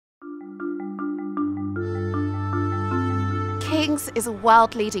King's is a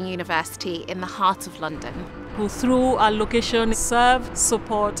world-leading university in the heart of London. Who through our location serve,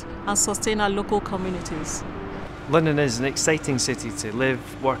 support and sustain our local communities. London is an exciting city to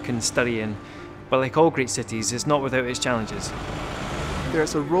live, work and study in, but like all great cities, it's not without its challenges.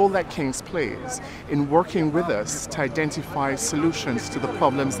 There's a role that King's plays in working with us to identify solutions to the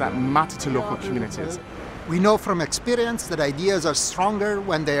problems that matter to local communities. We know from experience that ideas are stronger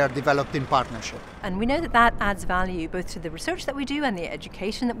when they are developed in partnership. And we know that that adds value both to the research that we do and the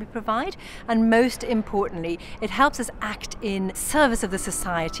education that we provide, and most importantly, it helps us act in service of the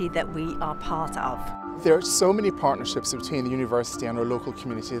society that we are part of. There are so many partnerships between the university and our local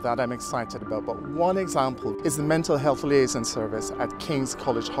community that I'm excited about, but one example is the Mental Health Liaison Service at King's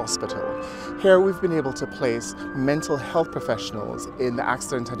College Hospital. Here we've been able to place mental health professionals in the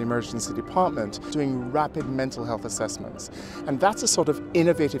Accident and Emergency Department doing rapid mental health assessments. And that's a sort of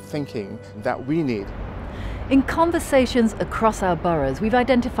innovative thinking that we need. In conversations across our boroughs, we've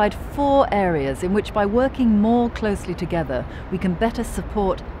identified 4 areas in which by working more closely together, we can better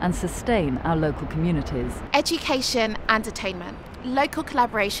support and sustain our local communities. Education and attainment. Local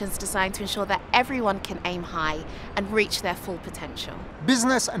collaborations designed to ensure that everyone can aim high and reach their full potential.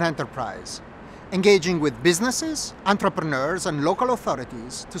 Business and enterprise. Engaging with businesses, entrepreneurs and local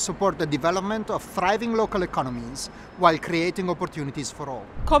authorities to support the development of thriving local economies while creating opportunities for all.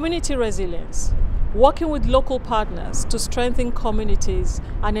 Community resilience. Working with local partners to strengthen communities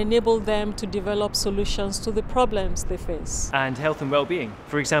and enable them to develop solutions to the problems they face. And health and well-being.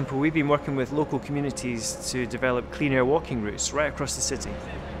 For example, we've been working with local communities to develop clean air walking routes right across the city.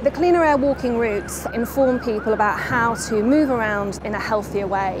 The cleaner air walking routes inform people about how to move around in a healthier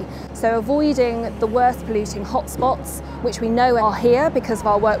way. So avoiding the worst polluting hotspots, which we know are here because of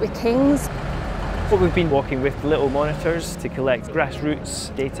our work with King's. We've been working with little monitors to collect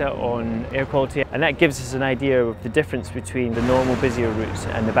grassroots data on air quality, and that gives us an idea of the difference between the normal busier routes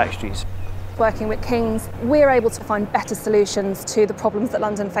and the back streets. Working with King's, we're able to find better solutions to the problems that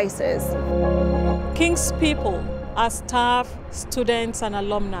London faces. King's people, as staff, students and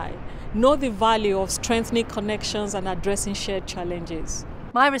alumni, know the value of strengthening connections and addressing shared challenges.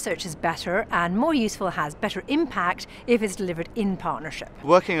 My research is better and more useful, has better impact if it's delivered in partnership.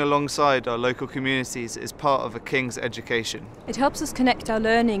 Working alongside our local communities is part of a King's education. It helps us connect our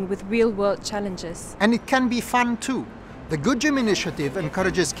learning with real-world challenges. And it can be fun too. The Good Gym initiative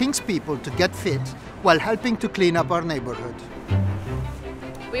encourages King's people to get fit while helping to clean up our neighbourhood.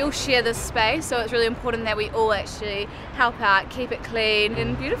 We all share this space, so it's really important that we all actually help out, keep it clean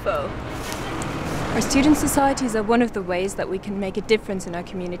and beautiful. Our student societies are one of the ways that we can make a difference in our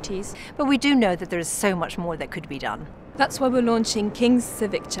communities. But we do know that there is so much more that could be done. That's why we're launching King's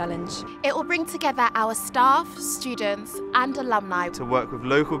Civic Challenge. It will bring together our staff, students and alumni to work with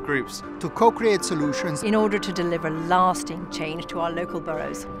local groups to co-create solutions in order to deliver lasting change to our local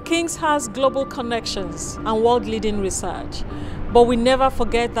boroughs. King's has global connections and world-leading research, but we never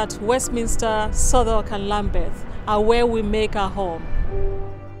forget that Westminster, Southwark and Lambeth are where we make our home.